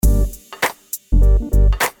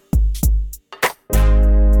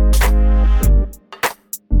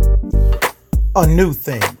a new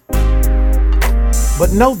thing.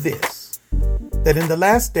 But know this, that in the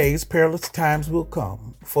last days perilous times will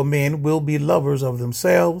come, for men will be lovers of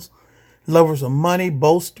themselves, lovers of money,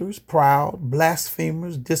 boasters, proud,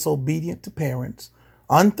 blasphemers, disobedient to parents,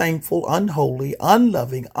 unthankful, unholy,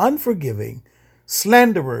 unloving, unforgiving,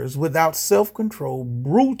 slanderers, without self-control,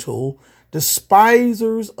 brutal,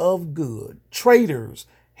 despisers of good, traitors,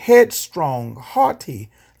 headstrong, haughty,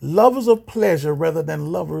 lovers of pleasure rather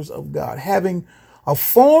than lovers of God, having a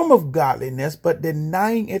form of godliness but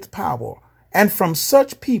denying its power. And from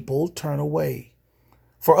such people turn away.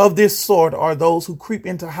 For of this sort are those who creep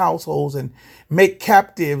into households and make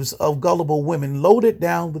captives of gullible women, loaded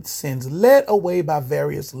down with sins, led away by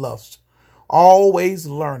various lusts, always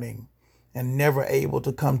learning and never able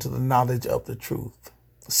to come to the knowledge of the truth.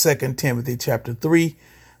 2 Timothy chapter 3,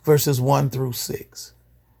 verses 1 through 6.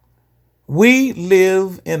 We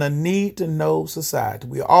live in a need to know society.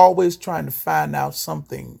 We're always trying to find out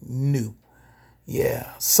something new.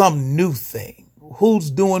 Yeah, some new thing. Who's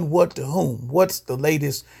doing what to whom? What's the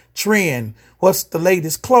latest trend? What's the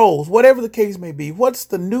latest clothes? Whatever the case may be. What's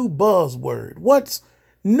the new buzzword? What's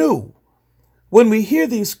new? When we hear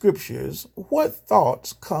these scriptures, what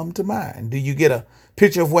thoughts come to mind? Do you get a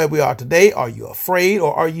picture of where we are today? Are you afraid,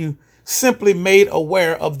 or are you simply made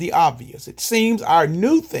aware of the obvious? It seems our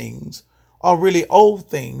new things are really old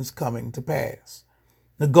things coming to pass.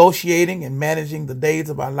 Negotiating and managing the days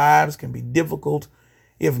of our lives can be difficult,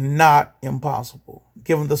 if not impossible.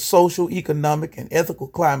 Given the social, economic, and ethical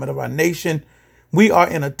climate of our nation, we are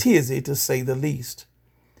in a tizzy, to say the least.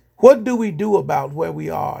 What do we do about where we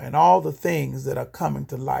are and all the things that are coming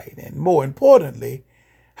to light? And more importantly,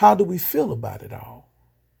 how do we feel about it all?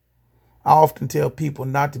 I often tell people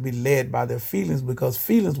not to be led by their feelings, because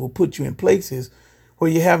feelings will put you in places where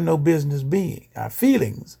you have no business being. Our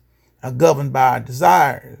feelings are governed by our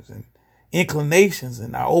desires and inclinations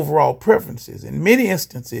and our overall preferences. In many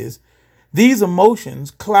instances, these emotions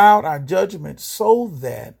cloud our judgment so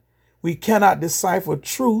that we cannot decipher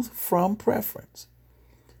truth from preference.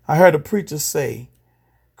 I heard a preacher say,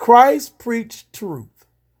 Christ preached truth,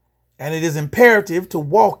 and it is imperative to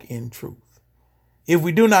walk in truth. If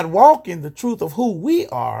we do not walk in the truth of who we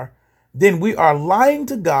are, then we are lying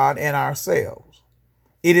to God and ourselves.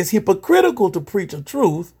 It is hypocritical to preach a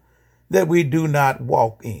truth that we do not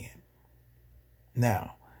walk in.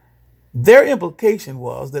 Now, their implication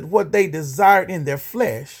was that what they desired in their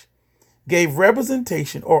flesh gave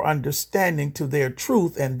representation or understanding to their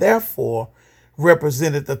truth, and therefore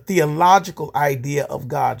represented the theological idea of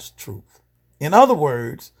God's truth. In other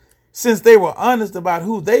words, since they were honest about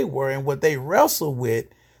who they were and what they wrestled with,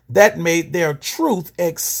 that made their truth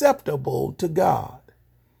acceptable to God,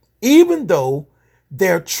 even though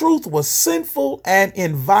their truth was sinful and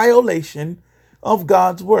in violation of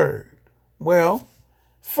God's word. Well,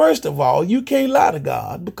 first of all, you can't lie to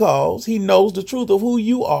God, because he knows the truth of who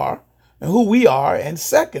you are and who we are. And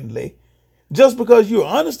secondly, just because you're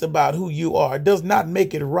honest about who you are does not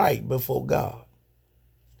make it right before God.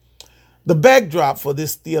 The backdrop for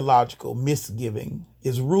this theological misgiving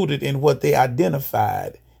is rooted in what they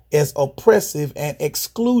identified as oppressive and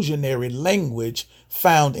exclusionary language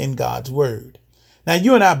found in God's word. Now,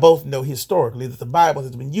 you and I both know historically that the Bible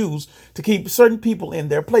has been used to keep certain people in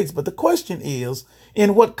their place. But the question is,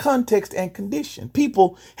 in what context and condition?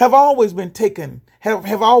 People have always taken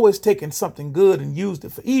something good and used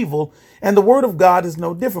it for evil, and the word of God is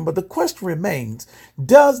no different. But the question remains,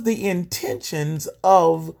 does the intentions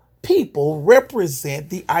of people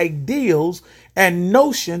represent the ideals and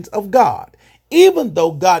notions of God, even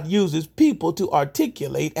though God uses people to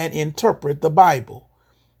articulate and interpret the Bible?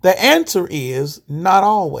 The answer is not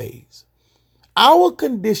always. Our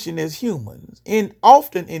condition as humans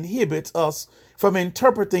often inhibits us from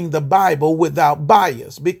interpreting the Bible without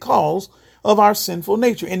bias because of our sinful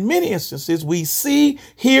nature. In many instances, we see,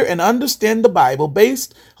 hear, and understand the Bible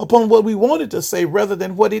based upon what we want it to say rather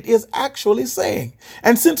than what it is actually saying.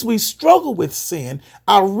 And since we struggle with sin,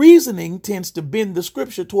 our reasoning tends to bend the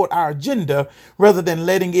scripture toward our agenda rather than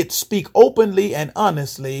letting it speak openly and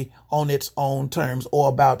honestly on its own terms or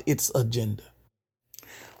about its agenda,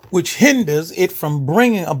 which hinders it from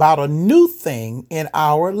bringing about a new thing in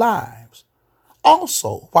our lives.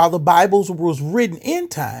 Also, while the Bible was written in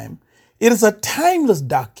time, it is a timeless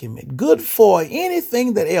document, good for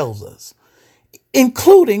anything that ails us,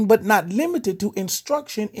 including but not limited to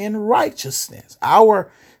instruction in righteousness.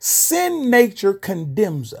 Our sin nature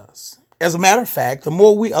condemns us. As a matter of fact, the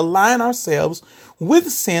more we align ourselves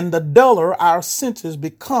with sin, the duller our senses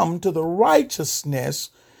become to the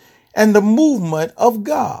righteousness and the movement of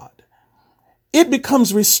God. It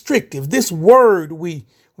becomes restrictive. This word we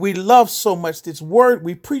we love so much, this word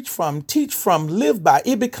we preach from, teach from, live by,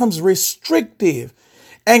 it becomes restrictive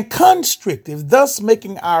and constrictive, thus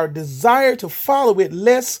making our desire to follow it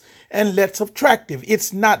less and less attractive.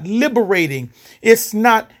 It's not liberating. It's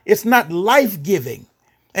not life-giving.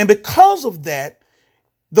 And because of that,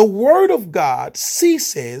 the word of God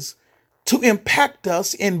ceases to impact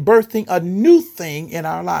us in birthing a new thing in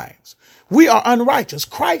our lives. We are unrighteous.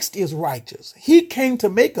 Christ is righteous. He came to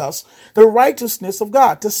make us the righteousness of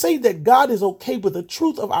God. To say that God is okay with the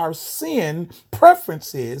truth of our sin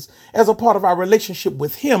preferences as a part of our relationship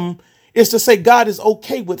with him is to say God is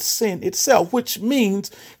okay with sin itself, which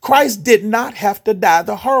means Christ did not have to die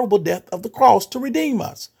the horrible death of the cross to redeem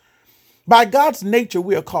us. By God's nature,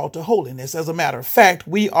 we are called to holiness. As a matter of fact,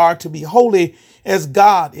 we are to be holy as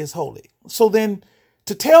God is holy. So then,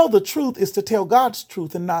 to tell the truth is to tell God's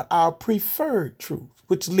truth and not our preferred truth,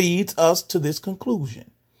 which leads us to this conclusion.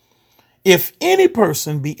 If any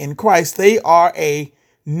person be in Christ, they are a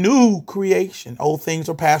new creation. Old things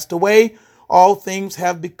are passed away. All things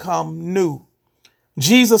have become new.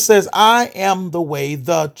 Jesus says, I am the way,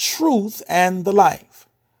 the truth, and the life.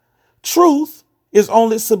 Truth is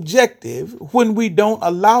only subjective when we don't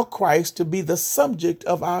allow Christ to be the subject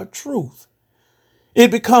of our truth. It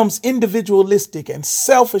becomes individualistic and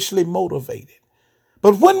selfishly motivated.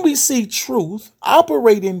 But when we see truth,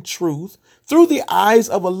 operate in truth through the eyes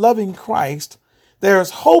of a loving Christ, there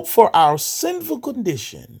is hope for our sinful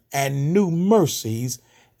condition and new mercies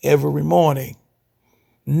every morning.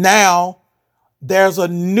 Now there's a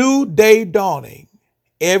new day dawning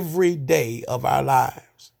every day of our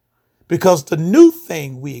lives, because the new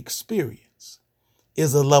thing we experience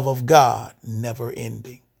is the love of God never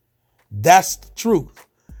ending. That's the truth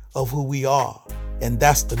of who we are. And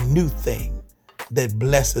that's the new thing that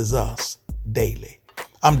blesses us daily.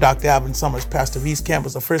 I'm Dr. Alvin Summers, pastor of East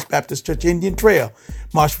Campus of First Baptist Church, Indian Trail,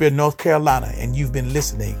 Marshville, North Carolina, and you've been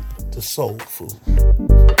listening to Soul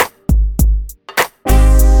Food.